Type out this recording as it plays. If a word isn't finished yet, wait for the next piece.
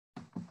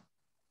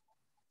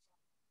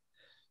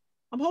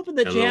I'm hoping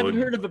that you haven't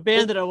heard of a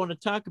band that I want to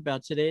talk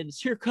about today, and it's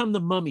Here Come the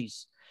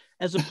Mummies,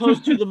 as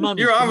opposed to the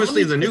Mummies. You're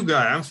obviously the new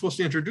guy. I'm supposed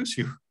to introduce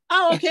you.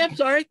 Oh, okay. I'm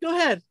sorry. Go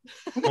ahead.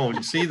 Oh,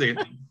 you see,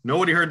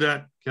 nobody heard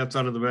that. Cat's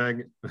out of the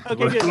bag. Okay,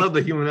 but I love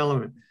the human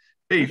element.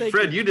 Hey, Thank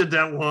Fred, you did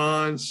that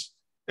once.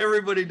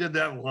 Everybody did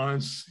that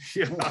once.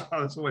 Yeah,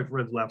 that's why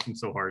Fred's laughing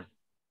so hard.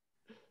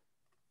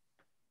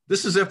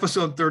 This is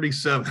episode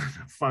 37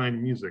 of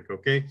Fine Music,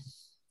 okay?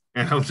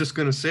 And I was just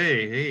going to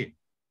say, hey,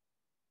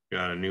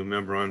 got a new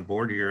member on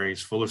board here.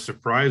 He's full of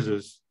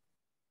surprises.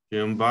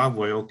 Jim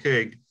Babwe,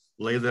 okay.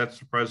 Lay that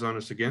surprise on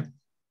us again.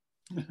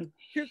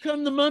 Here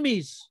Come the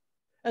Mummies,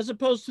 as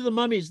opposed to the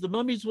Mummies. The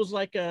Mummies was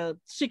like a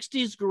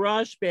 60s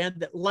garage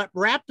band that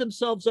wrapped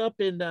themselves up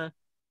in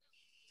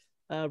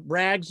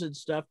rags and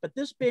stuff. But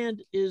this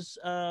band is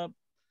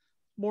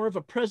more of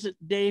a present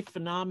day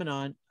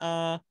phenomenon.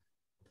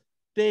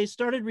 They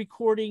started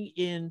recording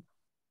in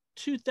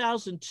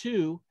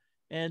 2002,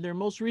 and their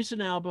most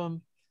recent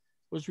album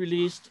was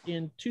released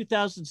in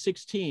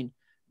 2016.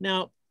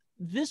 Now,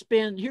 this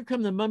band, Here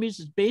Come the Mummies,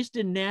 is based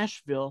in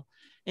Nashville,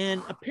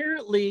 and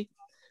apparently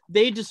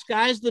they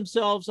disguise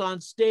themselves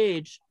on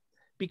stage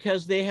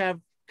because they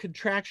have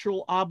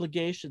contractual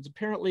obligations.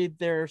 Apparently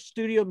they're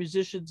studio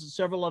musicians, and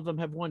several of them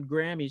have won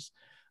Grammys.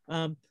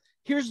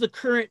 Here's the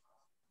current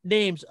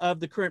names of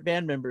the current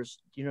band members.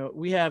 You know,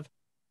 we have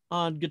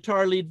on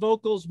guitar lead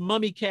vocals,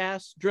 Mummy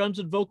Cass, drums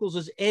and vocals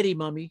is Eddie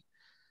Mummy,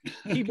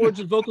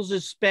 keyboards and vocals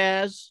is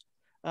Spaz,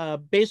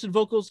 bass and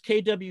vocals,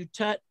 KW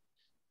Tut,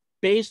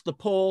 bass, the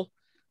Pole.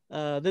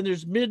 Then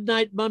there's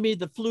Midnight Mummy,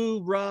 the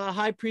Flu, Ra,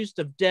 High Priest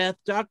of Death,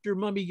 Dr.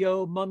 Mummy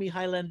Yo, Mummy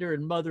Highlander,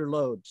 and Mother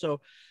Lode.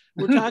 So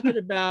we're talking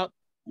about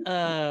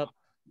a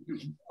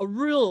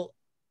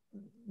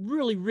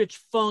really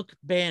rich funk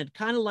band,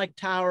 kind of like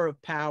Tower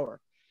of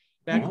Power.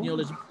 Back in,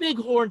 there's a big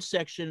horn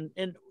section.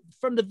 And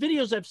from the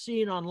videos I've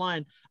seen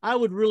online, I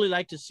would really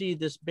like to see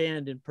this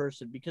band in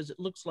person because it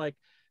looks like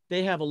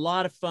they have a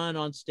lot of fun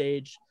on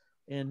stage.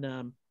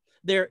 And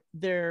they're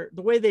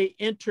the way they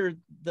enter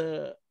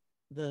the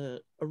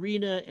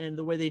arena and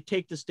the way they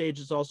take the stage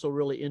is also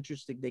really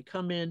interesting. They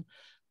come in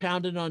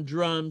pounding on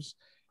drums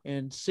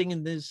and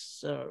singing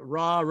this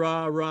rah,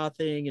 rah, rah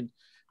thing. And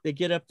they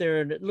get up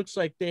there and it looks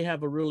like they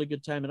have a really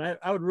good time. And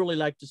I would really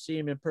like to see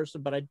them in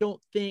person, but I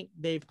don't think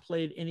they've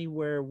played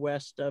anywhere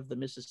west of the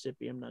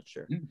Mississippi. I'm not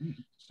sure.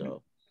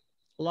 So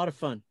a lot of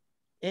fun.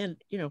 And,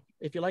 you know,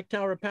 if you like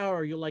Tower of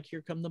Power, you'll like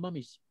Here Come the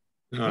Mummies.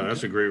 Oh,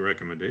 that's a great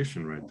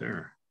recommendation right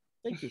there.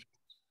 Thank you.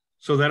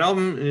 So that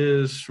album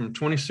is from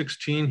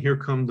 2016, Here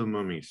Come the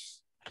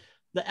Mummies.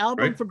 The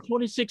album from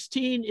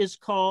 2016 is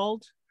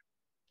called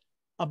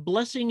A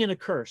Blessing and a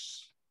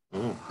Curse.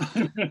 Oh.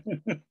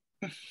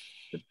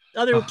 The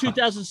other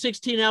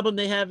 2016 album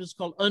they have is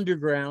called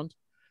Underground.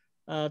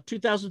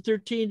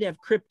 2013, they have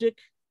Cryptic.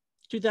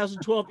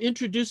 2012,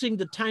 Introducing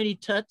the Tiny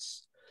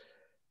Tuts.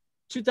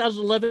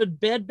 2011,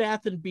 Bed,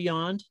 Bath, and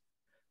Beyond.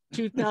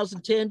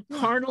 2010,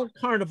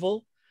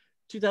 Carnival.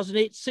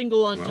 2008,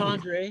 Single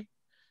Entendre. Wow.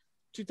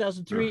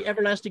 2003,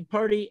 Everlasting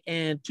Party,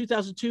 and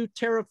 2002,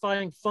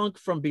 Terrifying Funk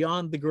from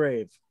Beyond the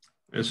Grave.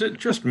 Is it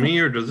just me,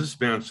 or does this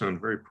band sound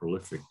very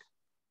prolific?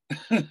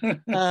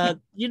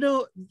 You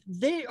know,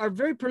 they are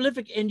very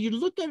prolific, and you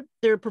look at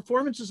their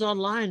performances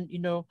online, you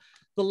know,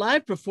 the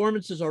live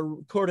performances are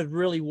recorded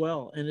really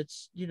well, and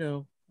it's, you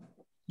know,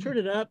 turn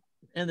it up,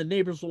 and the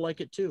neighbors will like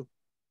it too.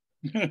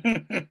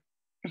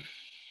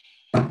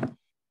 All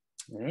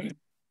right.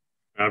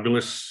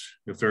 Fabulous.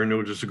 If there are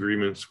no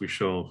disagreements, we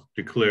shall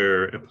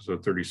declare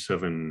episode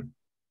 37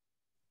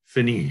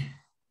 fini.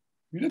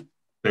 Yeah.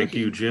 Thank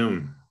you,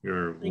 Jim.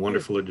 You're a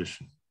wonderful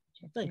addition.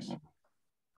 Thanks.